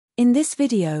In this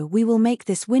video we will make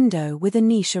this window with a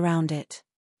niche around it.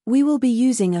 We will be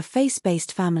using a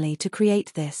face-based family to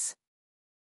create this.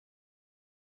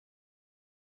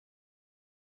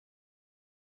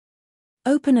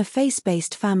 Open a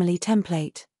face-based family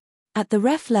template. At the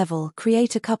ref level,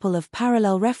 create a couple of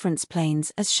parallel reference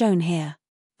planes as shown here.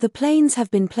 The planes have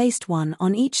been placed one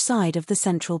on each side of the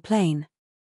central plane.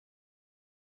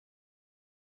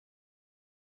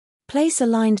 Place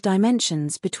aligned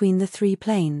dimensions between the three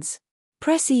planes.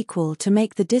 Press equal to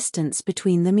make the distance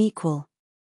between them equal.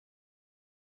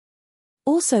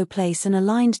 Also place an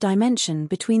aligned dimension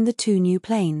between the two new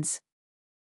planes.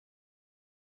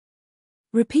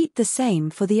 Repeat the same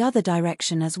for the other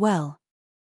direction as well.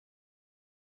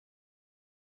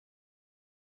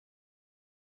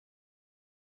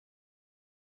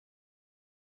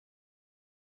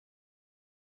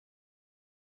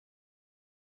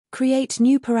 Create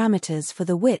new parameters for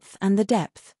the width and the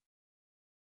depth.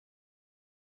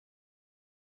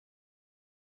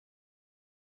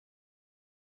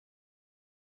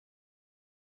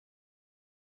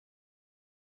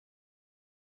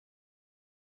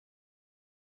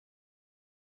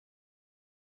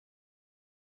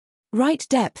 Write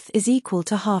depth is equal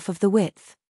to half of the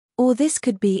width. Or this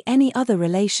could be any other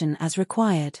relation as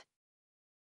required.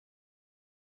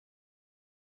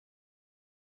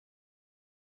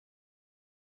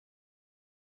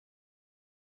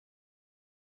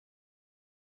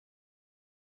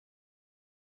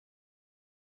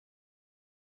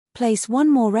 Place one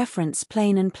more reference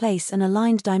plane and place an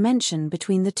aligned dimension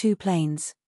between the two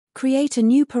planes. Create a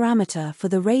new parameter for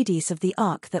the radius of the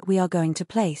arc that we are going to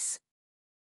place.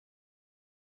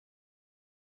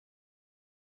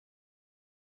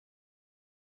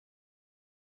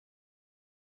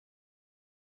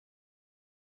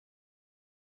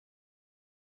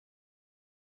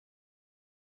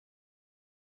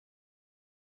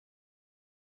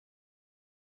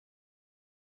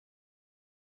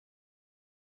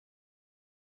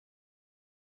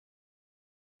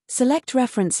 Select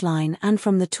reference line and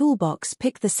from the toolbox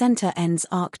pick the center ends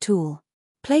arc tool.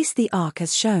 Place the arc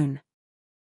as shown.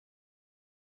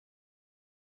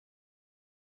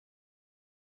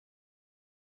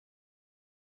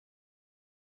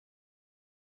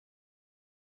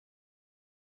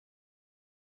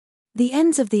 The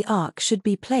ends of the arc should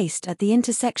be placed at the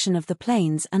intersection of the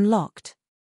planes and locked.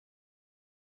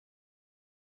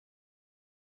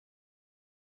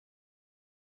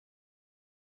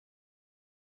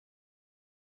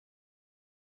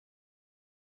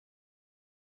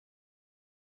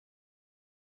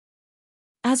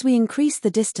 As we increase the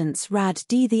distance rad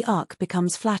d, the arc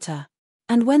becomes flatter.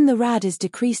 And when the rad is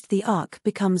decreased, the arc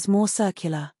becomes more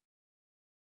circular.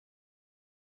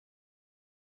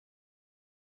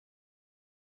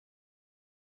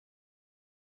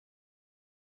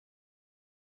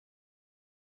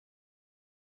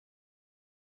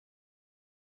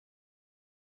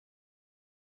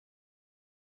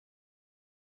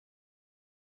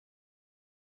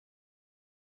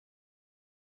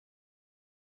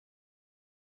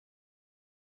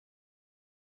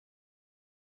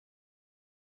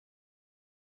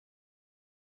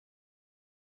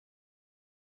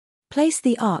 Place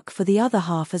the arc for the other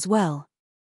half as well.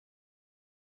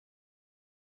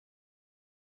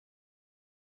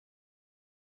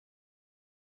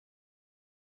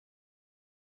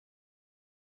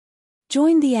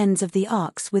 Join the ends of the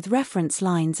arcs with reference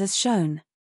lines as shown.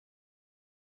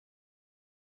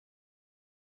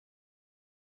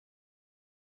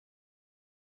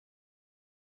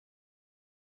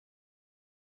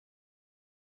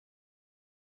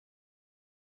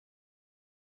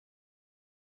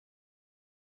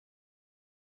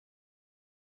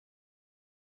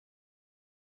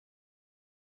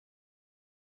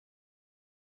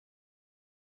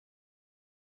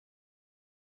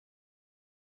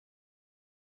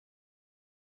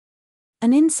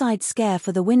 An inside scare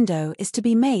for the window is to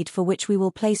be made, for which we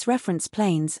will place reference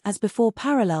planes as before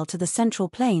parallel to the central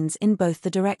planes in both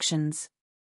the directions.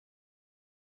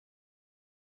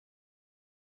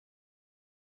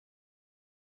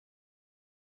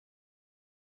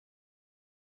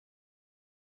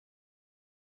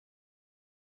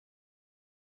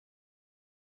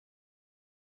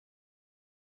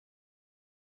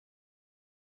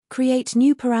 Create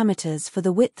new parameters for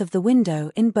the width of the window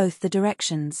in both the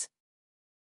directions.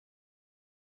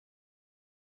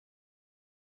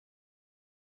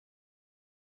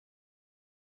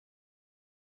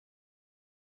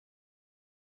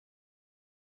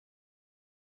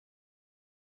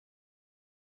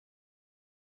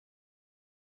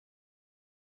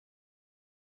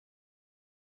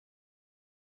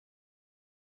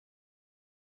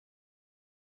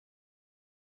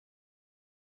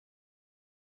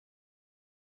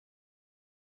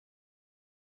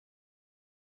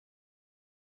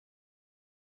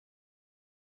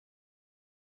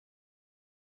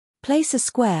 Place a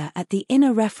square at the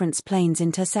inner reference plane's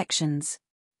intersections.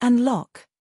 And lock.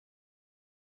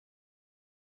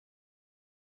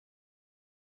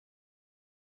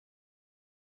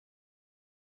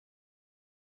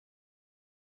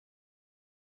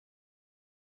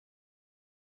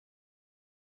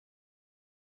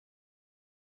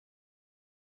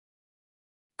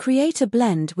 Create a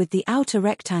blend with the outer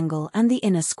rectangle and the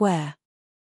inner square.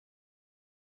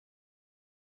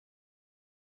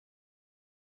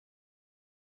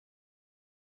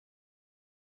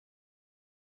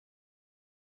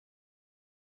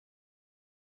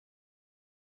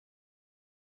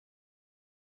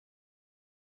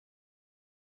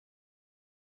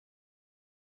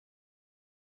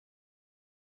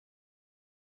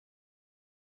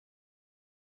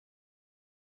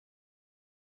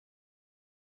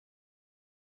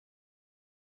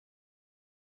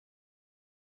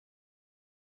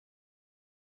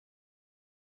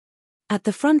 At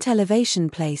the front elevation,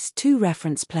 place 2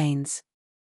 reference planes.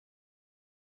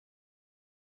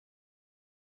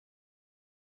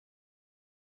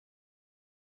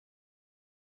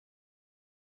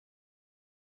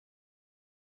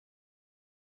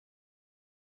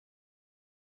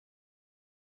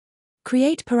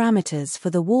 Create parameters for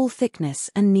the wall thickness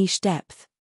and niche depth.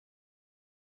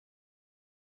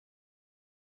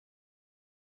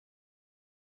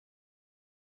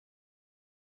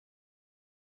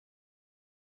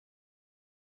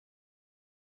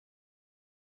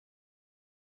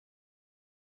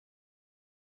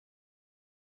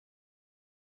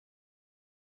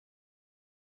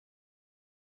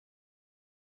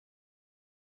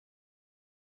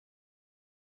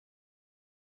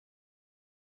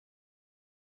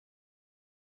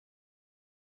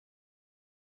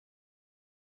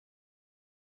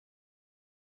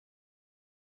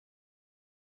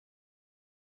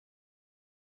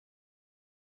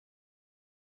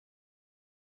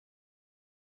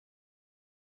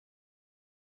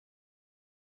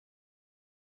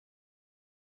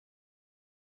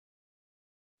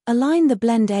 Align the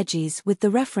blend edges with the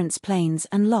reference planes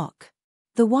and lock.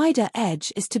 The wider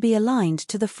edge is to be aligned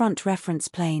to the front reference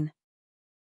plane.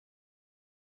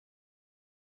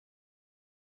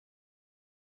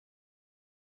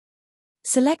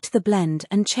 Select the blend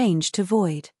and change to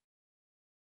void.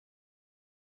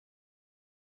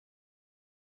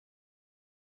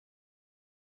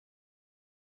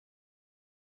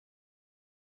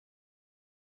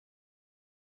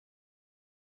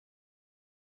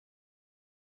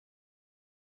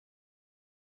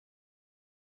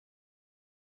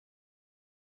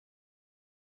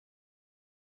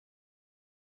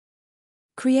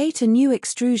 Create a new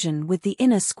extrusion with the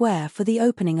inner square for the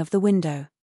opening of the window.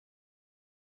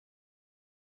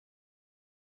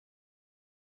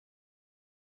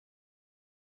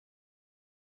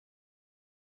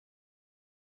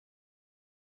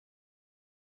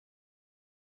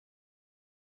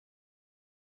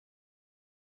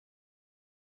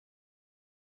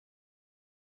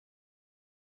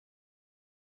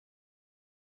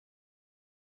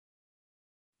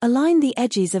 Align the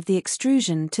edges of the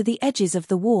extrusion to the edges of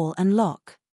the wall and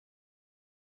lock.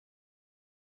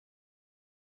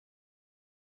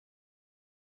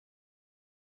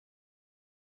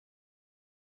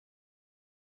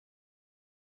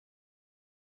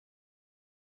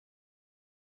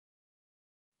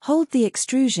 Hold the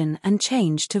extrusion and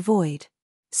change to void.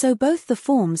 So both the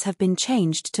forms have been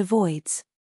changed to voids.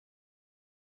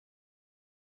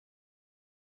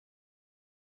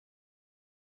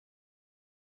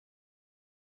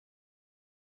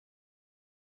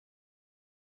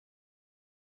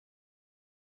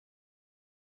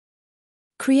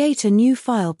 Create a new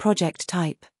file project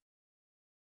type.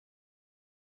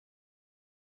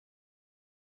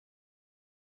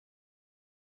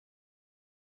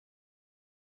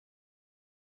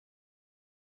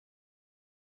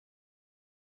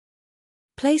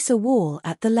 Place a wall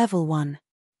at the level 1.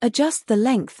 Adjust the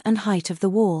length and height of the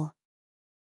wall.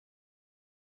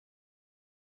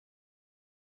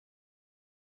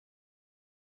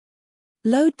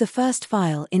 Load the first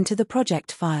file into the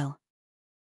project file.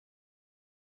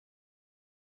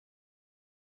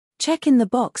 Check in the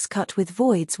box cut with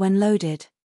voids when loaded.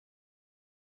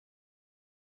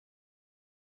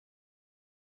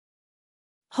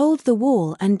 Hold the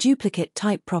wall and duplicate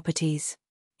type properties.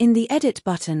 In the Edit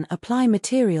button, apply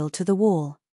material to the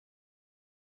wall.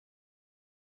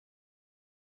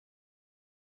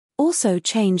 Also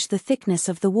change the thickness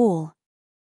of the wall.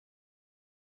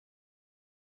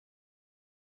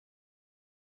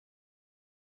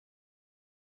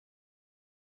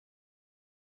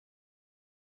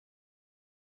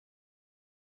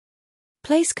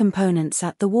 Place components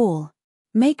at the wall.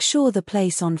 Make sure the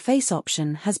Place on Face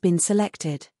option has been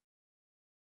selected.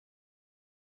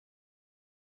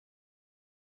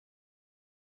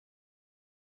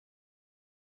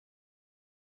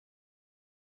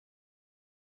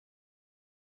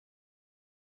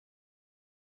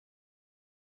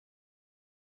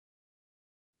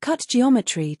 Cut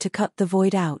geometry to cut the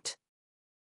void out.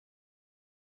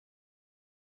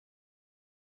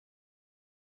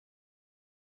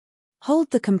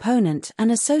 Hold the component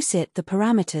and associate the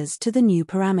parameters to the new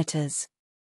parameters.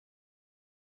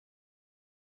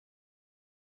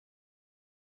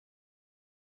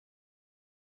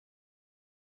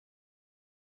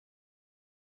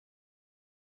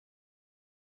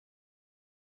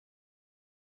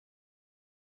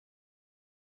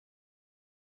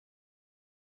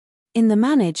 In the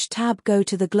Manage tab, go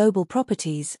to the Global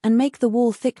Properties and make the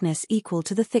wall thickness equal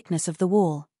to the thickness of the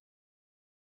wall.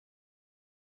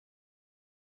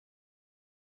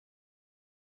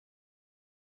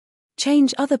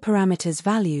 Change other parameters'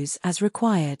 values as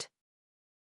required.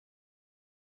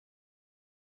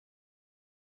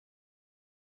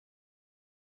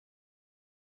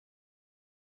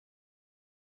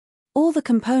 All the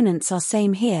components are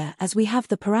same here as we have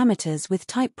the parameters with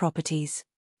type properties.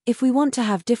 If we want to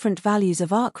have different values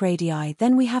of arc radii,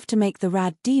 then we have to make the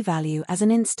rad d value as an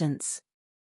instance.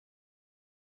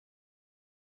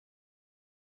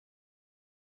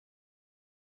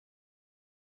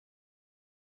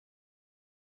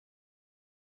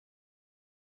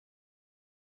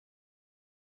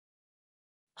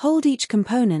 Hold each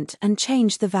component and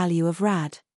change the value of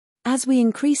rad. As we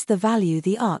increase the value,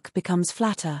 the arc becomes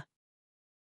flatter.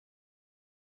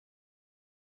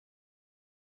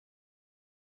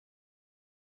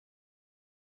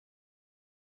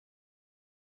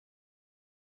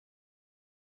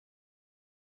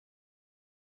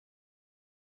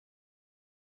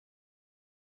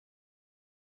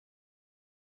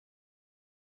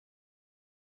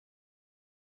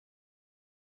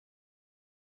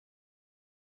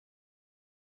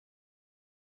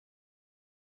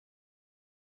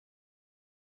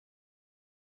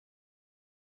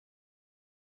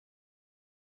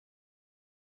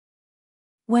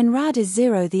 When rad is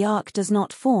 0, the arc does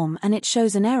not form and it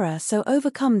shows an error, so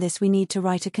overcome this we need to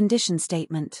write a condition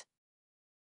statement.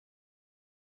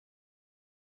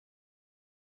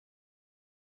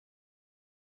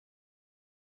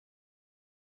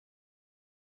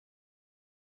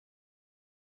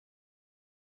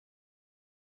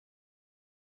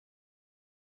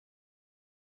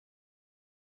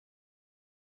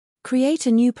 Create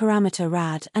a new parameter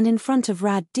rad and in front of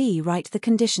rad d write the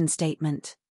condition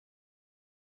statement.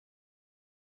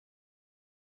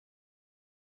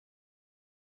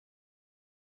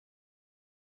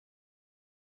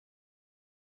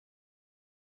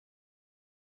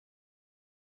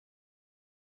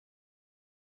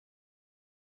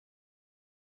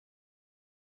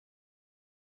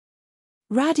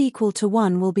 Rad equal to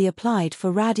 1 will be applied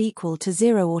for rad equal to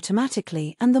 0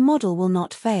 automatically and the model will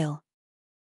not fail.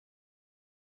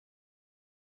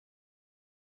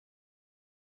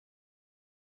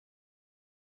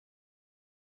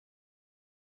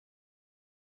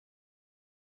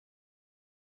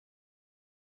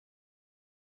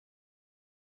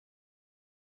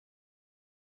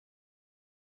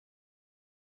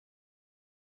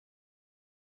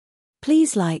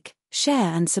 Please like,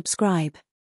 share and subscribe.